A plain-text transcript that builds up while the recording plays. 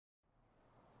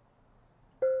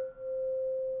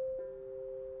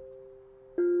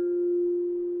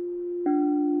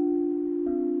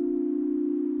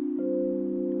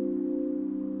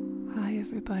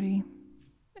everybody,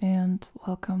 and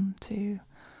welcome to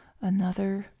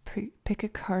another pick a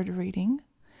card reading.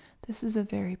 This is a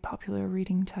very popular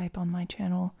reading type on my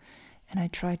channel, and I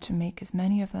try to make as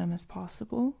many of them as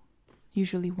possible,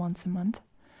 usually once a month.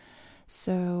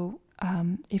 So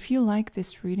if you like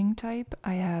this reading type,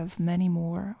 I have many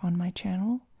more on my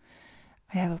channel.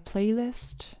 I have a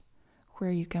playlist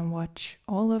where you can watch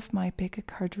all of my pick a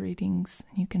card readings.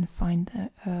 You can find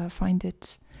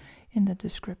it in the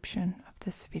description of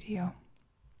this video.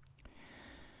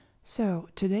 So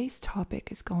today's topic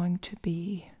is going to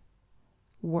be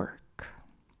work.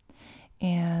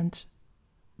 And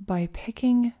by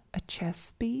picking a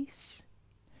chess piece,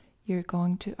 you're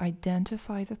going to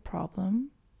identify the problem.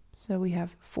 So we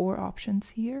have 4 options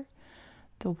here: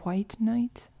 the white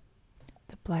knight,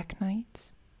 the black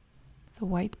knight, the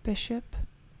white bishop,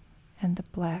 and the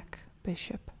black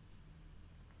bishop.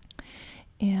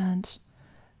 And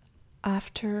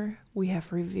after we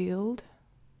have revealed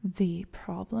the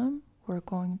problem, we're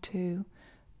going to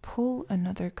pull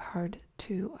another card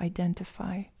to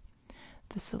identify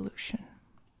the solution.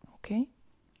 Okay?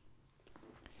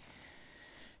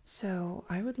 So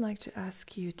I would like to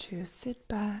ask you to sit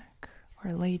back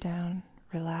or lay down,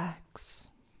 relax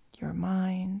your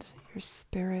mind, your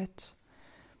spirit,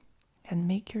 and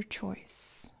make your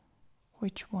choice.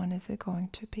 Which one is it going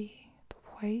to be? The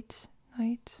white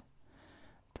knight,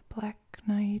 the black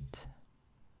knight,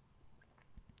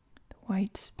 the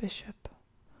white bishop,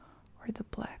 or the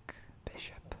black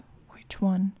bishop? Which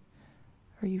one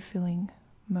are you feeling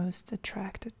most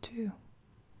attracted to?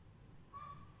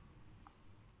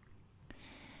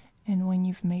 And when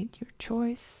you've made your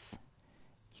choice,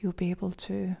 you'll be able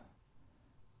to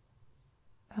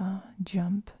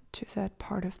jump to that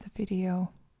part of the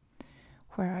video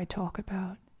where I talk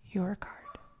about your card.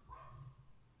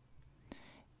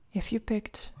 If you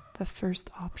picked the first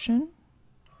option,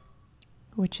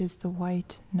 which is the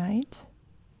white knight,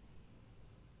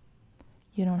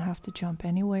 you don't have to jump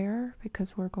anywhere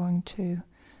because we're going to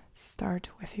start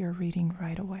with your reading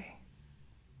right away.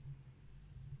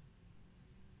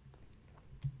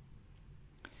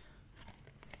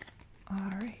 All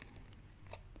right.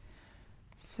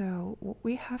 So what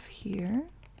we have here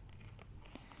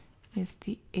is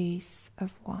the Ace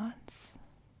of Wands.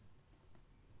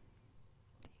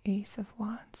 The Ace of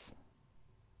Wands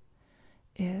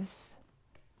is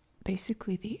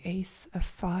basically the ace of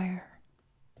fire.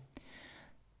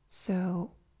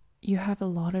 So you have a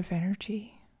lot of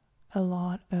energy, a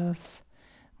lot of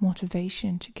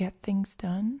motivation to get things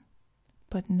done,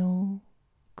 but no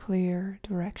clear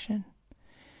direction.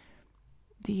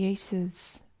 The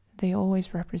aces, they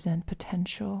always represent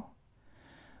potential,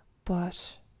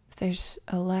 but there's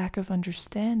a lack of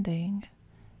understanding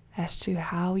as to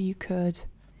how you could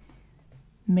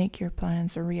make your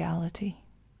plans a reality.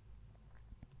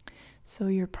 So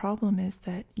your problem is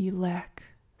that you lack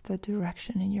the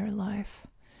direction in your life.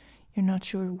 You're not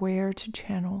sure where to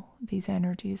channel these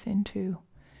energies into.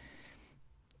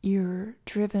 You're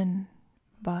driven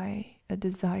by a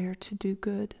desire to do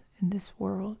good in this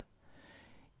world.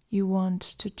 You want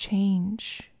to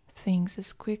change things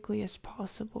as quickly as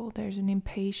possible. There's an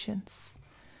impatience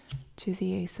to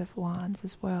the Ace of Wands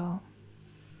as well.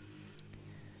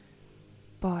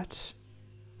 But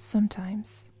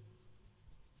sometimes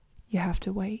you have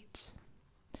to wait.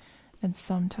 And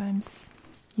sometimes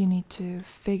you need to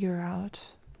figure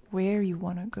out where you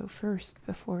want to go first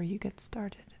before you get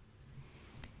started.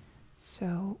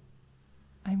 So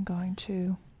I'm going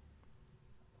to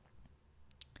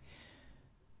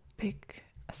pick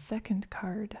a second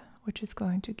card, which is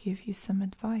going to give you some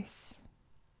advice.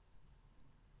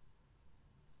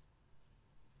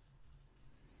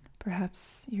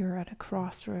 Perhaps you're at a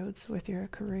crossroads with your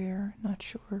career, not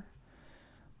sure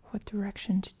what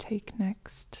direction to take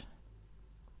next.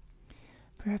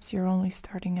 Perhaps you're only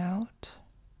starting out.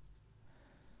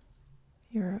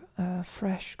 You're a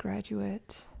fresh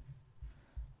graduate,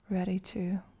 ready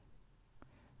to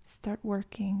start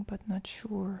working, but not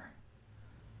sure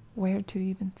where to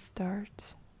even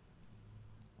start.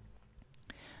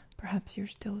 Perhaps you're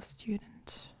still a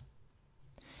student.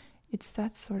 It's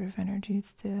that sort of energy.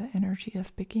 It's the energy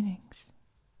of beginnings.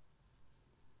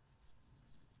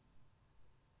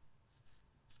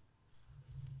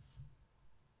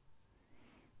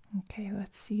 Okay,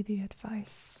 let's see the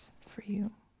advice for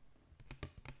you.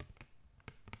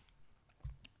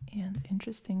 And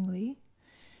interestingly,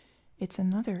 it's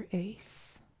another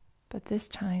ace, but this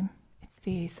time it's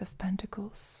the Ace of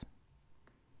Pentacles.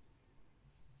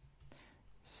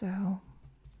 So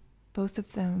both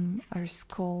of them are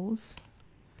skulls,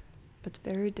 but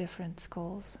very different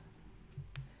skulls.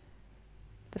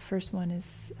 The first one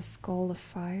is a skull of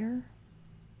fire,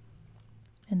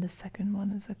 and the second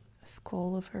one is a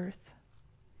skull of earth.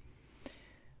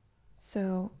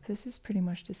 So this is pretty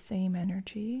much the same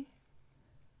energy,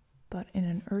 but in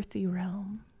an earthy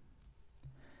realm.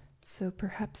 So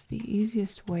perhaps the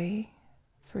easiest way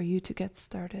for you to get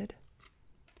started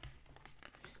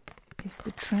is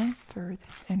to transfer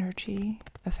this energy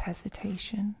of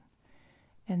hesitation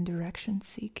and direction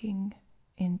seeking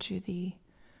into the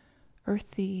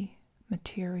earthy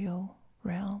material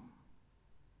realm.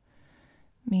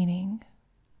 Meaning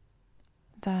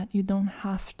that you don't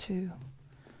have to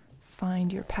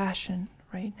find your passion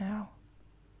right now.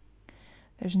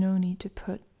 There's no need to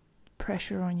put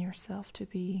pressure on yourself to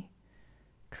be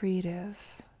creative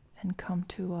and come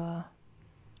to a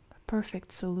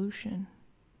perfect solution.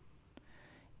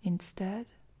 Instead,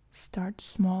 start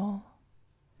small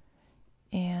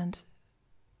and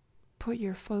put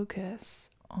your focus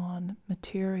on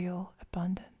material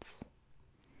abundance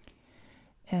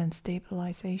and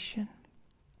stabilization.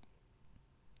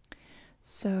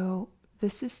 So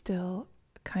this is still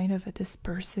kind of a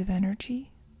dispersive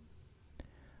energy,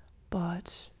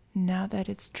 but now that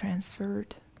it's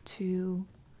transferred to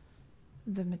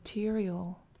the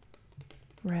material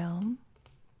realm,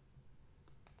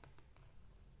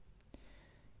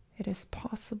 it is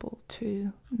possible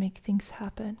to make things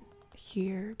happen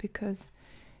here, because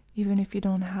even if you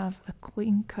don't have a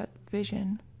clean-cut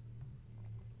vision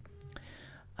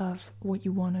of what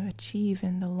you want to achieve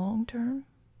in the long term,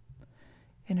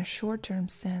 in a short-term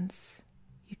sense,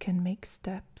 you can make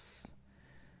steps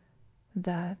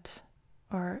that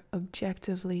are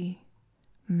objectively,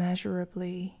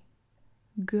 measurably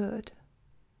good.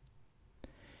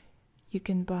 You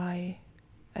can buy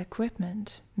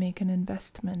equipment, make an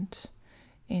investment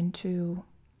into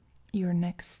your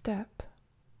next step,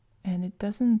 and it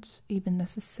doesn't even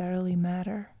necessarily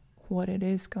matter what it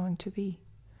is going to be.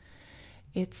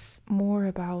 It's more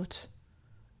about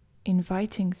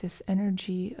inviting this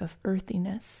energy of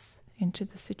earthiness into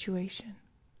the situation.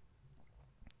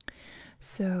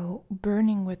 So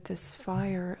burning with this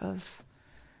fire of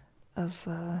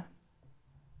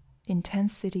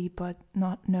intensity, but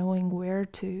not knowing where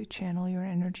to channel your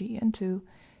energy into,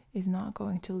 is not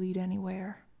going to lead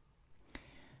anywhere.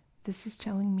 This is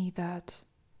telling me that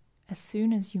as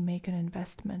soon as you make an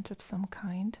investment of some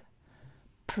kind,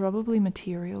 probably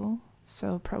material,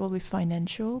 so probably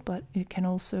financial, but it can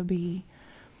also be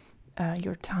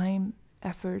your time,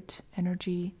 effort,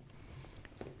 energy.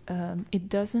 It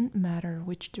doesn't matter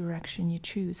which direction you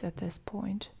choose at this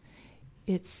point.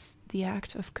 It's the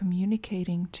act of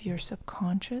communicating to your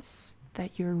subconscious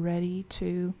that you're ready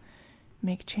to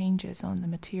make changes on the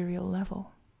material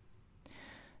level.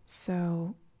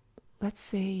 So let's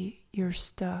say you're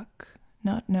stuck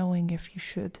not knowing if you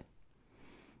should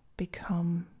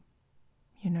become,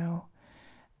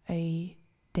 a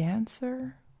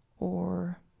dancer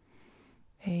or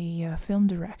a film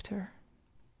director.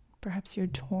 Perhaps you're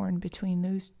torn between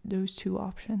those two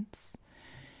options.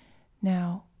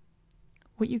 Now,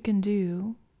 what you can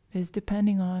do is,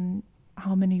 depending on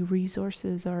how many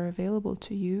resources are available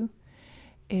to you,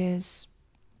 is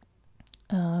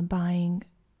buying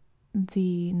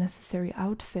the necessary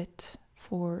outfit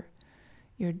for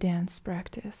your dance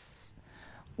practice,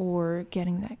 or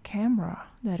getting that camera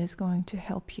that is going to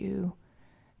help you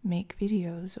make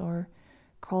videos, or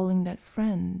calling that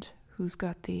friend who's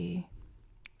got the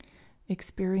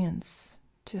experience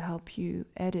to help you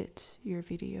edit your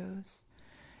videos.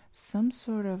 Some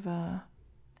sort of an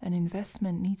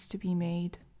investment needs to be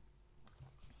made.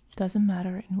 Doesn't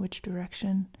matter in which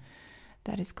direction,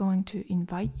 that is going to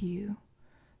invite you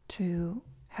to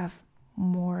have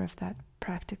more of that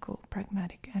practical,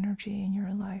 pragmatic energy in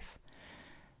your life.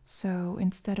 So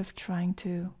instead of trying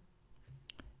to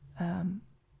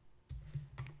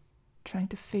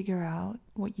figure out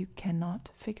what you cannot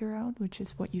figure out, which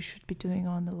is what you should be doing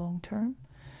on the long term,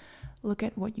 look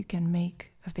at what you can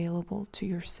make available to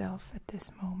yourself at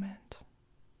this moment.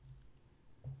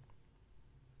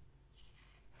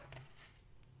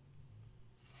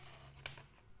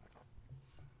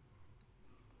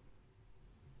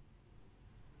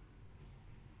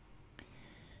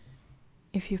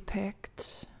 If you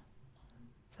picked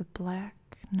the Black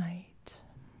Knight,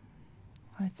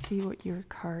 let's see what your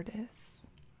card is.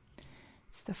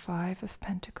 It's the Five of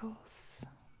Pentacles.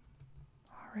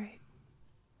 All right.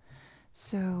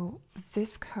 So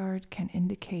this card can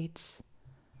indicate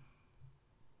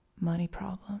money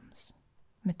problems,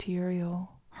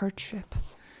 material hardship,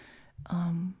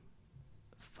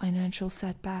 financial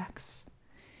setbacks,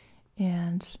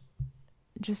 and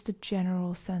just a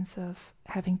general sense of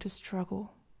having to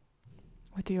struggle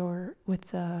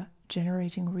with the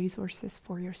generating resources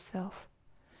for yourself.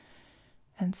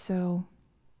 And so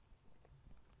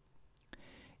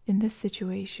in this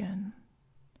situation,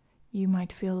 you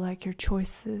might feel like your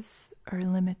choices are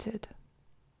limited.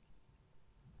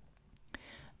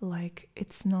 Like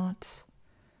it's not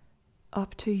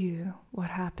up to you what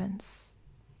happens.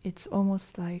 It's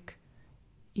almost like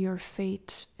your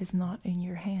fate is not in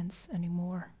your hands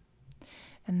anymore.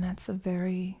 And that's a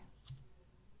very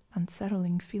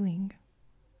unsettling feeling.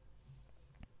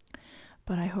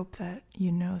 But I hope that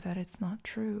you know that it's not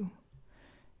true.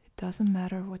 It doesn't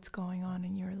matter what's going on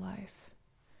in your life.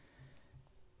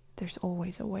 There's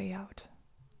always a way out.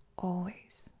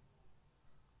 Always.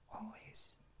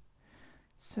 Always.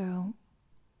 So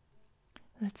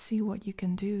let's see what you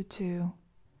can do to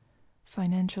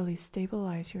financially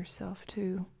stabilize yourself,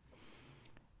 to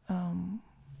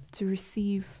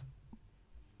receive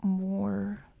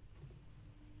more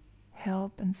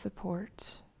help and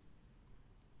support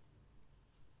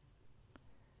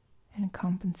and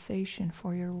compensation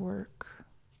for your work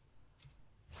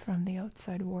from the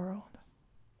outside world.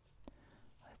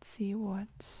 Let's see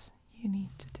what you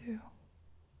need to do.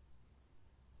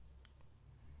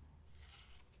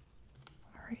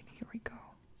 All right, here we go.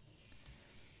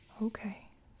 Okay,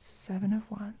 so 7 of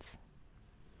Wands.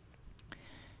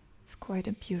 It's quite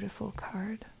a beautiful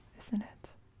card, isn't it?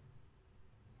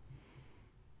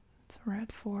 It's a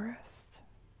red forest,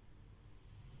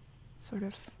 sort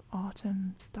of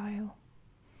autumn style.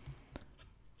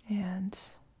 And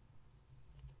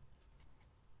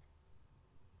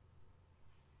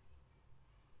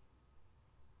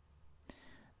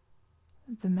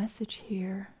the message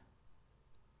here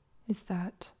is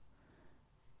that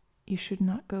you should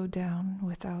not go down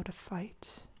without a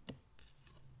fight.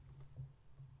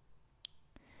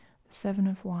 The 7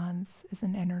 of Wands is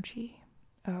an energy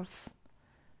of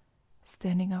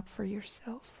standing up for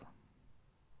yourself.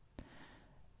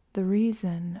 The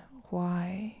reason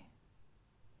why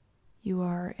you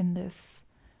are in this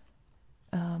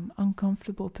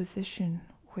uncomfortable position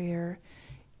where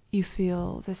you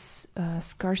feel this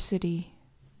scarcity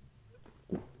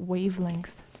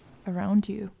wavelength around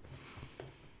you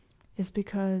is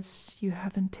because you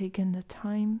haven't taken the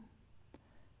time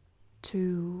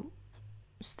to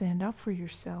stand up for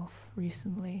yourself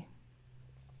recently.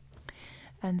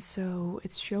 And so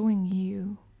it's showing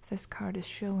you, this card is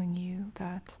showing you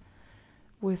that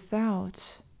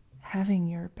without having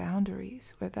your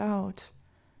boundaries, without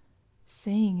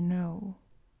saying no,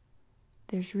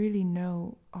 there's really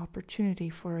no opportunity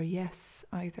for a yes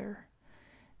either.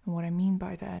 And what I mean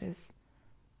by that is,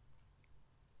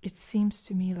 it seems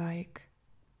to me like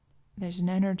there's an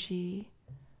energy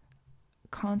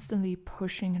constantly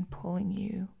pushing and pulling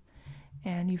you,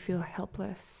 and you feel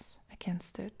helpless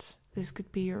against it. This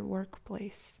could be your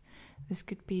workplace. This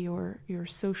could be your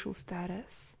social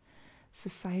status,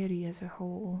 society as a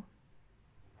whole.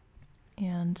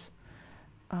 And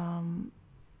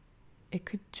it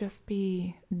could just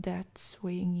be debt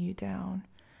weighing you down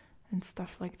and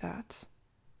stuff like that.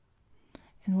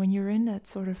 And when you're in that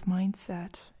sort of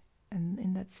mindset and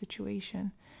in that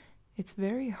situation, it's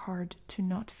very hard to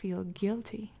not feel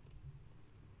guilty.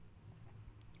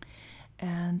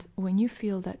 And when you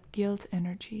feel that guilt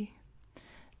energy,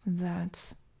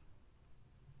 that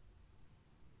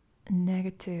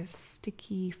negative,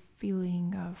 sticky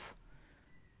feeling of,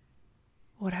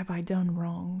 what have I done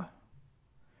wrong?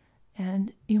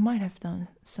 And you might have done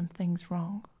some things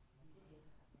wrong.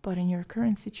 But in your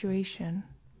current situation,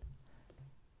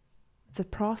 the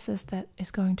process that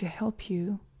is going to help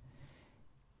you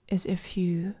is if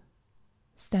you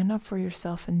stand up for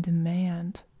yourself and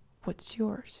demand what's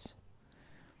yours.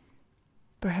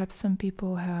 Perhaps some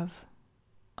people have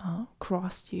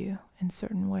crossed you in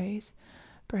certain ways.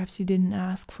 Perhaps you didn't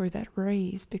ask for that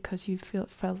raise because you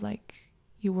felt like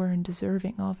you weren't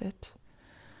deserving of it.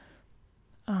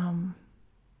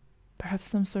 Perhaps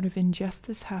some sort of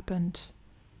injustice happened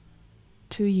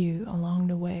to you along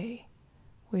the way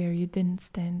where you didn't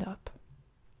stand up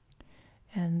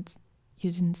and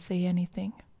you didn't say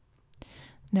anything.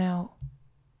 Now,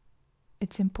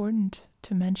 it's important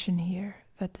to mention here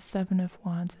that the 7 of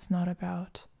Wands is not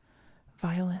about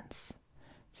violence.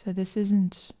 So this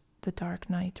isn't the Dark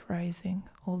Knight rising,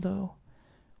 although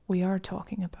we are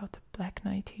talking about the Black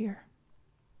Knight here.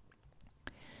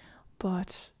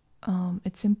 But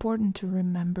it's important to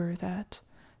remember that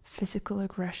physical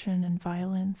aggression and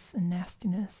violence and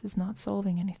nastiness is not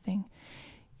solving anything.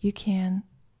 You can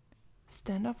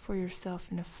stand up for yourself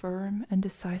in a firm and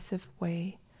decisive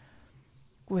way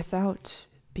without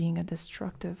being a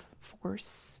destructive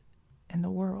force in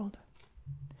the world.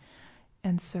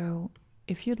 And so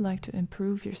if you'd like to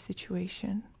improve your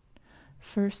situation,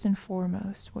 first and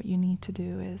foremost, what you need to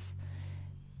do is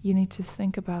you need to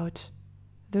think about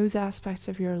those aspects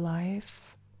of your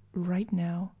life right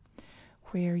now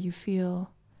where you feel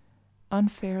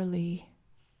unfairly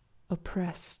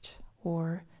oppressed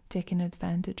or taken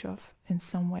advantage of in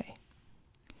some way.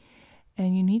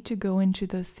 And you need to go into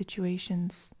those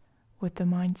situations with the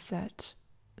mindset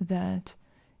that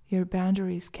your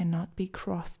boundaries cannot be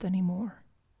crossed anymore.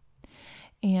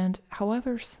 And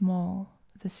however small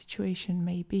the situation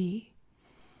may be,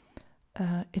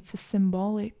 it's a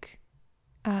symbolic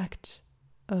act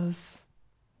of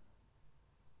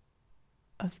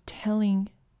telling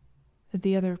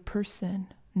the other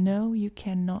person, no, you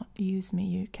cannot use me,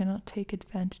 you cannot take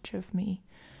advantage of me.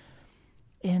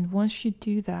 And once you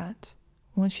do that,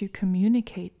 once you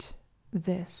communicate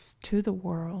this to the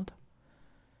world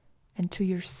and to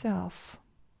yourself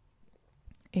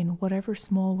in whatever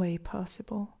small way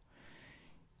possible,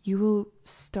 you will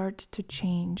start to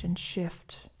change and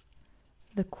shift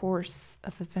the course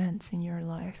of events in your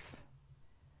life.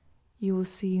 You will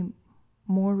see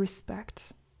more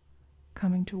respect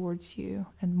coming towards you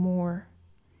and more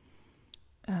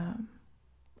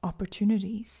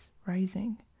opportunities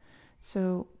rising.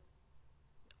 So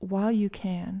while you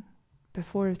can,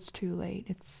 before it's too late,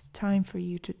 it's time for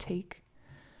you to take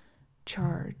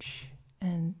charge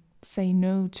and say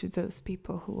no to those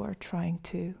people who are trying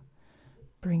to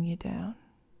bring you down.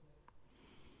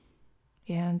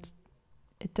 And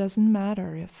it doesn't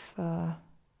matter if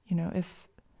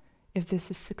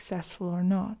this is successful or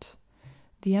not.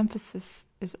 The emphasis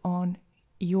is on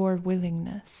your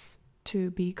willingness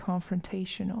to be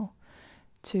confrontational,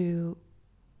 to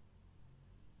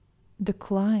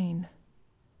decline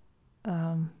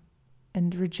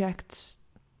and reject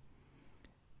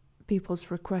people's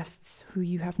requests who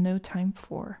you have no time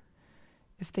for.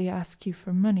 If they ask you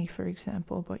for money, for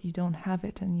example, but you don't have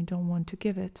it and you don't want to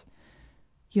give it,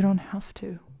 you don't have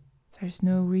to. There's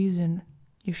no reason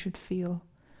you should feel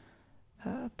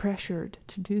pressured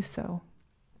to do so.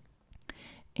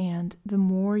 And the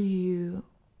more you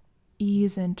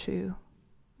ease into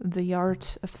the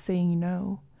art of saying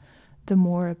no, the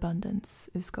more abundance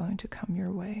is going to come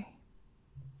your way.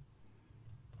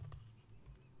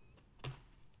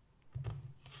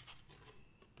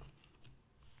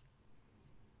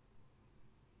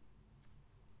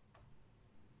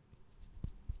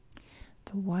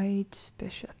 The White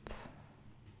Bishop.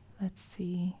 Let's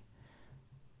see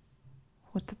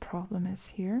what the problem is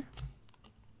here.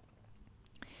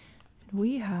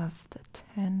 We have the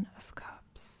Ten of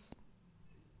Cups.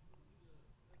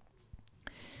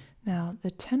 Now,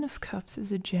 the Ten of Cups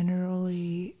is a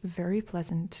generally very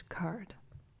pleasant card.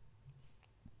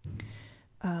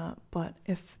 But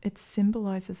if it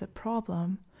symbolizes a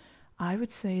problem, I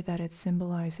would say that it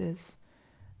symbolizes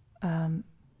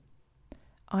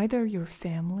either your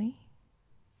family,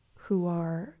 who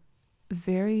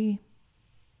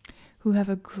have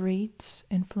a great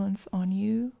influence on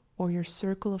you, or your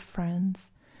circle of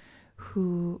friends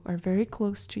who are very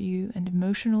close to you and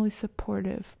emotionally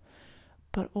supportive,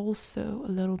 but also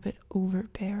a little bit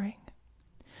overbearing.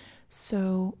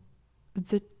 So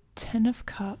the Ten of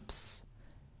Cups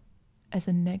as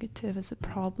a negative, as a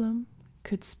problem,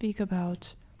 could speak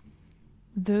about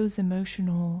those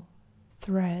emotional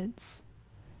threads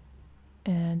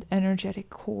and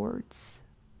energetic cords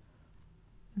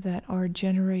that are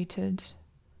generated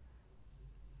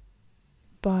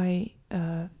by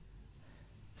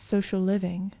social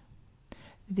living,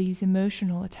 these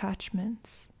emotional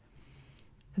attachments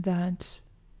that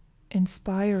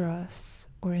inspire us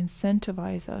or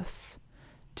incentivize us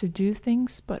to do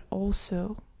things, but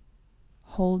also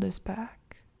hold us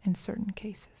back in certain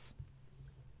cases.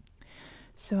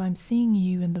 So I'm seeing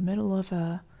you in the middle of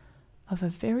a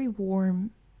very warm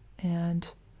and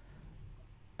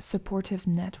supportive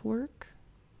network,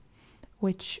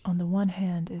 which on the one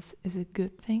hand is a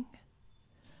good thing,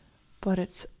 but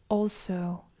it's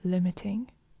also limiting,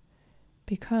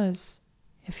 because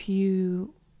if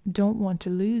you don't want to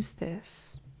lose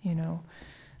this,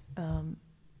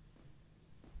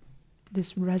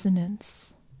 this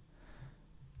resonance,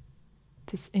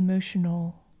 this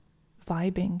emotional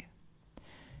vibing,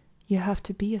 you have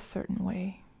to be a certain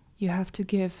way. You have to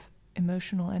give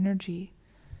emotional energy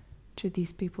to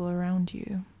these people around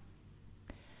you.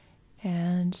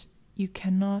 And you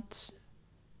cannot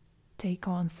take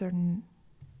on certain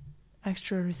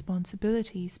extra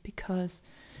responsibilities, because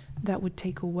that would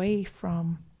take away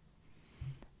from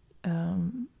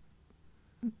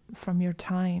your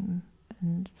time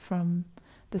and from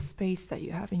the space that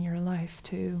you have in your life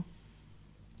to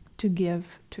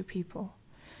give to people.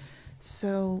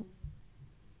 So,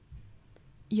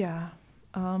 yeah,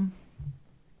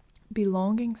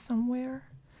 belonging somewhere,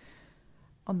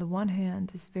 on the one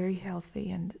hand, is very healthy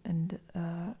and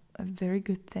a very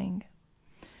good thing.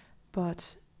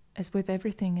 But as with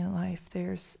everything in life,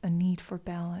 there's a need for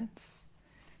balance.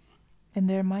 And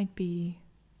there might be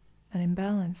an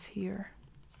imbalance here.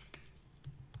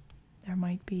 There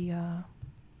might be a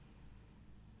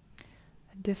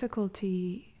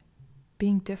difficulty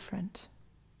being different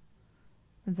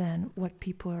than what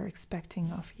people are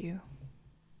expecting of you.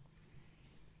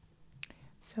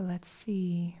 So let's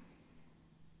see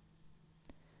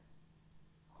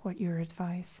what your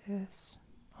advice is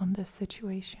on this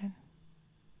situation.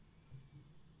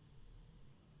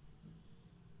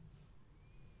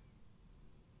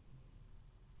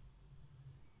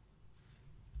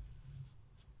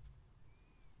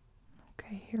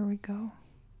 Okay, here we go.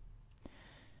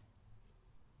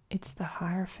 It's the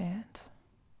Hierophant.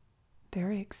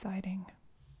 Very exciting.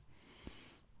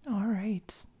 All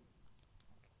right.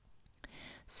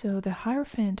 So the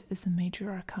Hierophant is a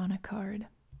major arcana card,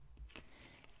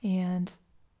 and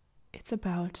it's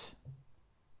about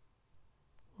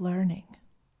learning,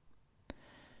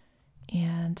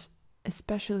 and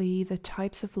especially the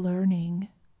types of learning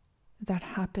that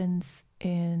happens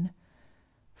in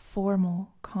formal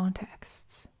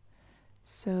contexts.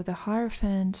 So the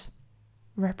Hierophant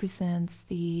represents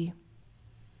the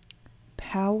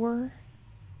power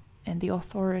and the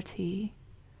authority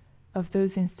of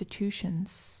those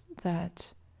institutions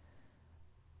that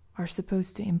are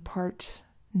supposed to impart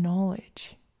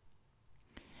knowledge.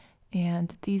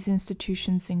 And these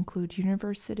institutions include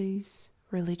universities,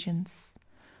 religions,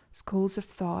 schools of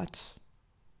thought,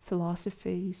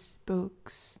 philosophies,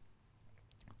 books,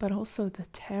 but also the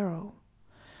tarot.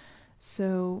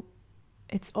 So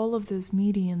it's all of those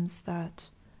mediums that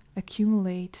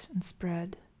accumulate and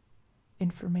spread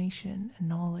information and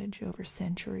knowledge over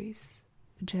centuries,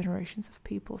 generations of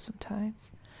people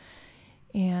sometimes.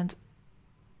 And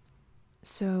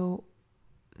so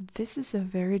this is a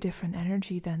very different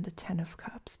energy than the Ten of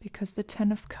Cups, because the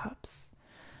Ten of Cups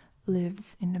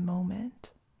lives in the moment.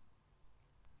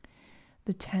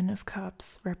 The Ten of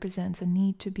Cups represents a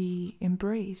need to be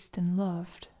embraced and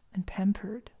loved and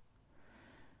pampered,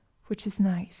 which is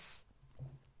nice.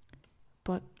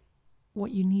 But what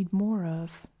you need more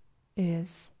of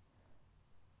is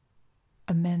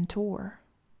a mentor.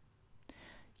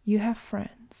 You have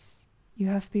friends. You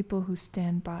have people who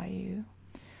stand by you,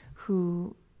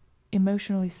 who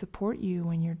emotionally support you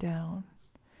when you're down.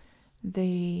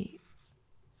 They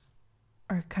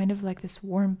are kind of like this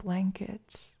warm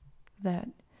blanket that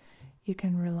you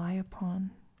can rely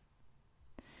upon.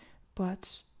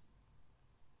 But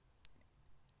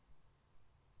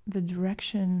the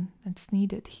direction that's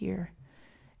needed here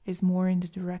is more in the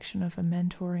direction of a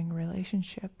mentoring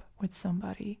relationship with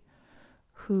somebody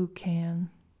who can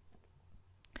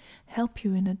help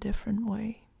you in a different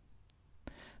way.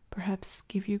 Perhaps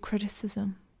give you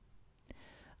criticism,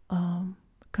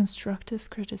 constructive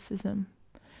criticism,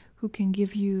 who can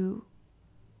give you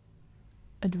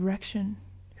a direction,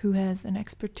 who has an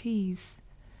expertise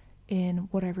in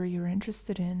whatever you're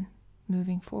interested in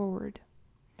moving forward.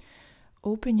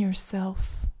 Open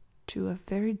yourself to a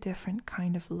very different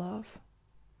kind of love,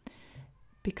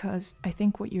 because I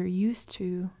think what you're used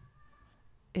to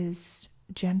is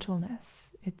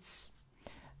gentleness. It's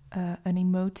an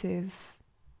emotive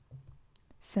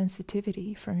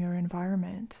sensitivity from your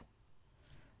environment,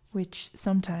 which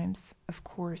sometimes, of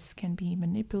course, can be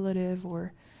manipulative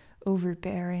or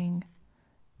overbearing,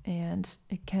 and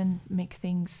it can make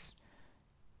things,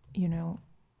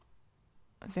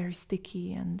 very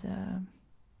sticky and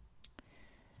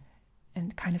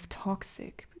kind of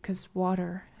toxic, because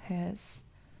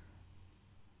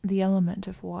the element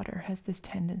of water has this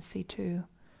tendency to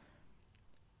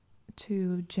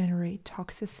generate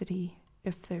toxicity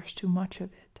if there's too much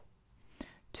of it.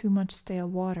 Too much stale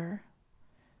water,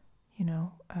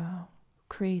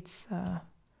 creates a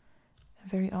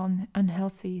very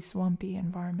unhealthy, swampy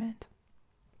environment.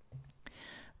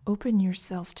 Open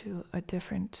yourself to a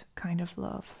different kind of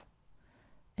love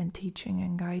and teaching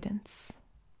and guidance,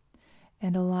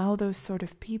 and allow those sort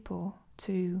of people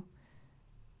to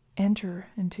enter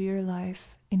into your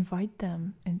life, invite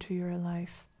them into your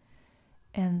life,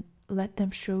 and let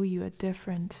them show you a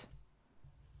different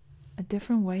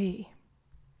way,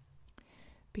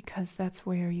 because that's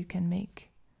where you can make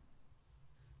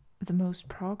the most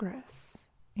progress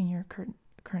in your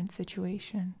current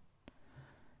situation.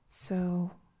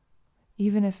 So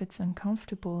even if it's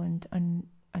uncomfortable and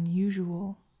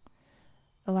unusual,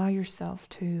 allow yourself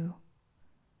to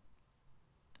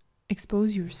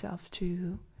expose yourself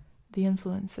to the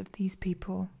influence of these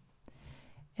people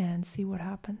and see what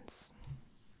happens.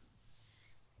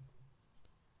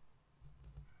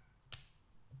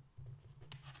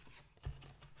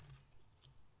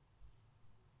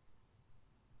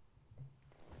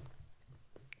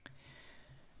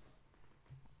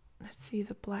 Let's see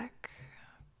the Black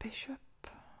Bishop.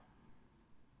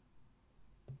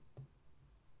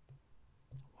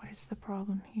 What is the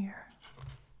problem here?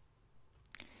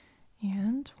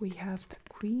 And we have the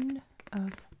Queen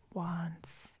of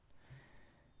Wands.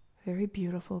 Very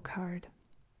beautiful card.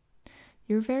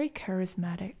 You're very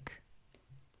charismatic.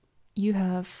 You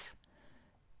have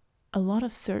a lot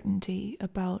of certainty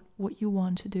about what you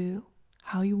want to do,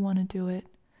 how you want to do it.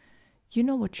 You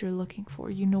know what you're looking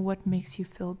for. You know what makes you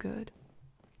feel good.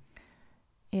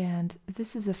 And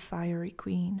this is a fiery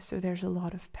queen, so there's a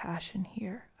lot of passion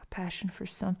here, a passion for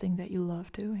something that you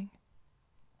love doing.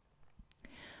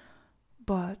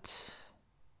 But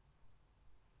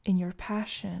in your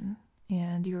passion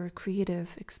and your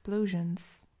creative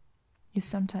explosions, you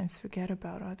sometimes forget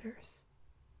about others.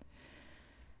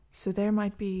 So there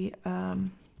might be a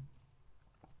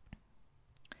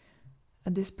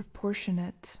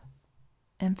disproportionate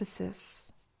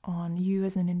emphasis on you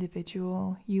as an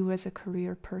individual, you as a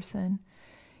career person,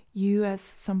 you as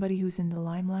somebody who's in the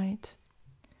limelight,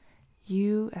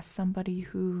 you as somebody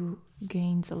who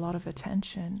gains a lot of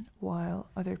attention while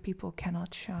other people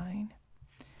cannot shine.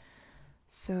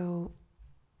 So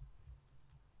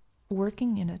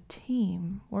working in a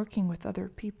team, working with other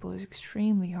people is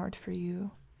extremely hard for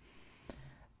you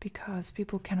because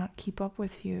people cannot keep up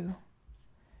with you.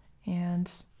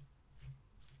 And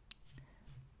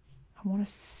I want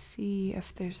to see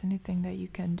if there's anything that you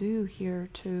can do here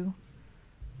to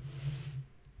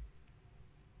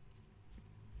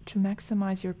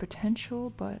maximize your potential,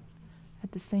 but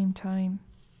at the same time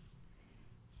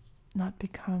not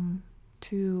become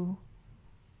too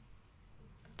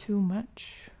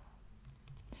much.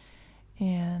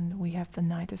 And we have the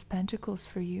Knight of Pentacles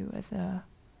for you as a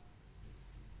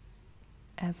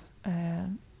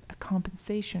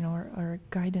compensation or a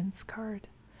guidance card.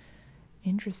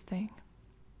 Interesting.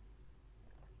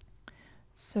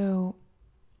 So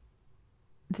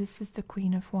this is the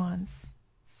Queen of Wands.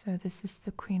 So this is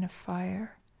the Queen of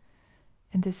Fire.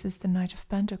 And this is the Knight of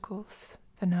Pentacles,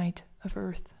 the Knight of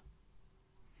Earth.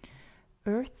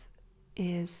 Earth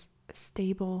is a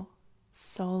stable,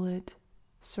 solid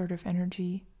sort of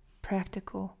energy,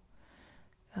 practical,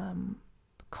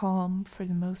 calm for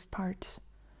the most part.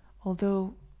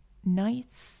 Although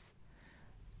knights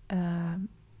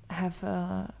have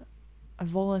a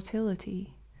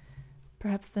volatility,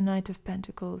 perhaps the Knight of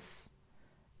Pentacles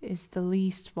is the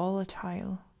least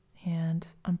volatile and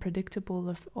unpredictable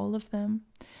of all of them,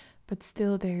 but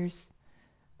still there's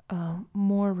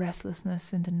more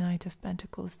restlessness in the Knight of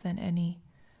Pentacles than any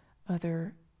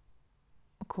other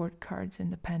court cards in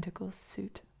the Pentacles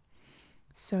suit.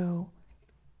 So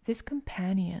this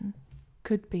companion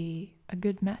could be a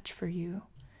good match for you.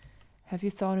 Have you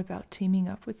thought about teaming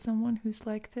up with someone who's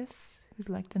like this, who's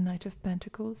like the Knight of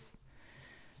Pentacles?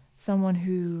 Someone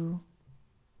who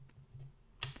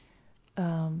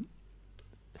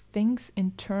thinks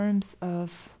in terms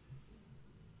of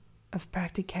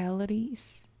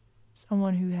practicalities,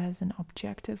 someone who has an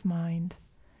objective mind,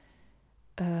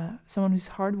 someone who's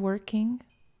hardworking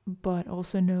but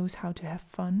also knows how to have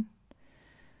fun,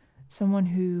 someone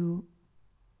who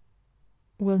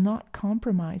will not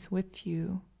compromise with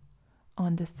you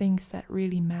on the things that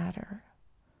really matter,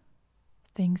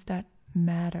 things that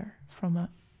matter from a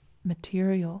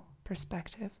material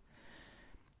perspective.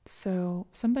 So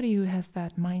somebody who has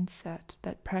that mindset,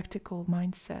 that practical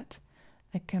mindset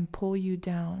that can pull you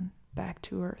down back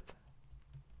to earth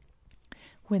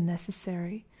when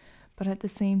necessary, but at the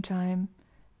same time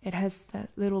it has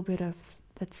that little bit of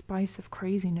that spice of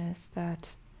craziness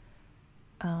that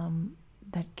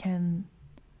that can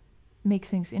make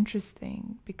things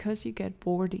interesting because you get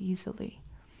bored easily.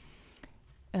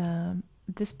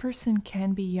 This person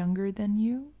can be younger than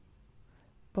you,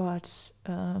 but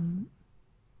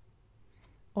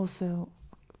also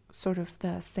sort of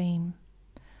the same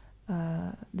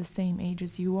age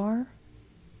as you are,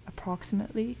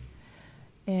 approximately.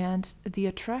 And the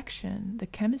attraction, the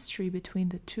chemistry between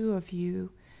the two of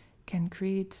you can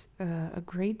create a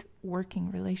great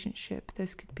working relationship.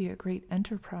 This could be a great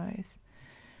enterprise.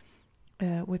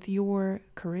 With your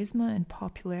charisma and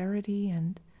popularity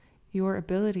and your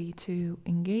ability to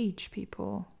engage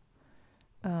people,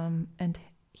 and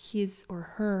his or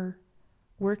her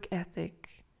work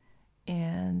ethic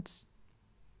and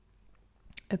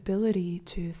ability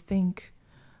to think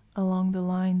along the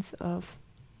lines of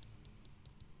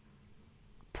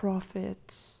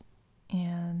profit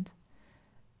and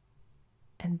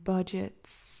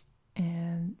budgets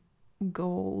and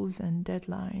goals and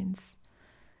deadlines,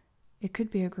 it could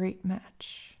be a great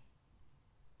match.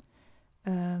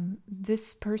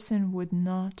 This person would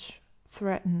not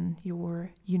threaten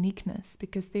your uniqueness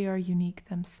because they are unique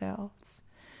themselves,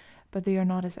 but they are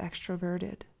not as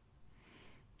extroverted.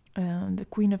 The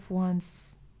Queen of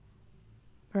Wands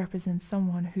represents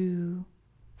someone who,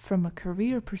 from a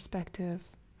career perspective,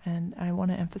 and I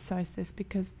want to emphasize this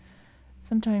because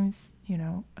sometimes,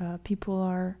 people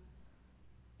are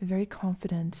very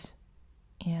confident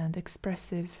and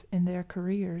expressive in their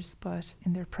careers, but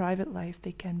in their private life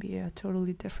they can be a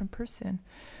totally different person.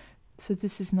 So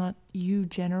this is not you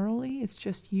generally, it's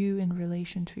just you in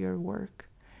relation to your work.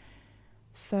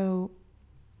 So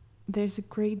there's a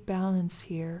great balance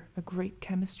here, a great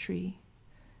chemistry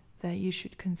that you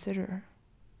should consider.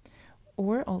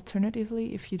 Or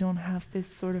alternatively, if you don't have this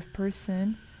sort of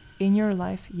person in your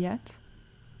life yet,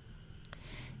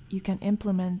 you can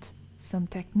implement some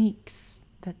techniques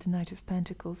that the Knight of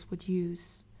Pentacles would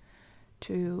use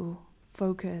to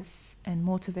focus and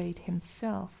motivate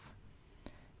himself,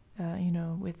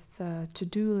 with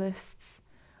to-do lists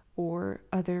or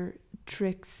other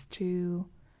tricks to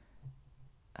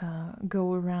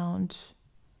go around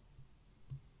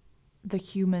the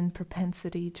human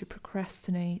propensity to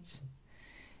procrastinate.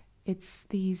 It's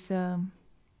these,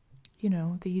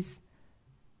 these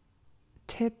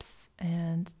tips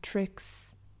and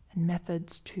tricks and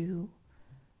methods to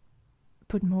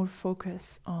put more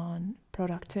focus on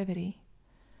productivity.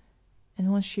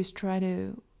 And once you try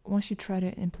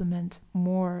to implement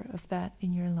more of that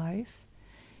in your life,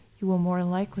 you will more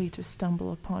likely to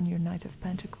stumble upon your Knight of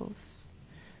Pentacles,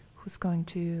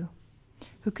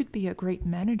 who could be a great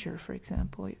manager, for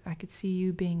example. I could see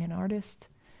you being an artist,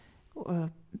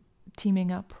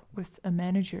 teaming up with a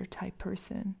manager type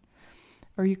person.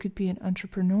 Or you could be an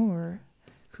entrepreneur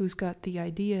who's got the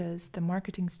ideas, the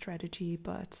marketing strategy,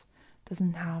 but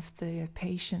doesn't have the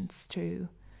patience to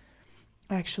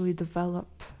actually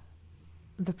develop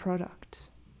the product.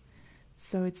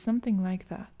 So it's something like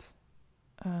that,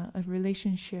 a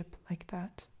relationship like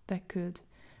that could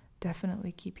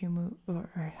definitely keep you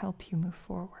or help you move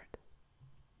forward.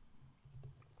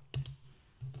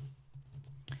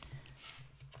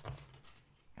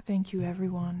 Thank you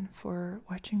everyone for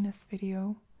watching this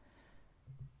video.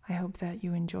 I hope that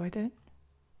you enjoyed it,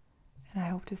 and I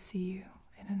hope to see you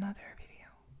in another video.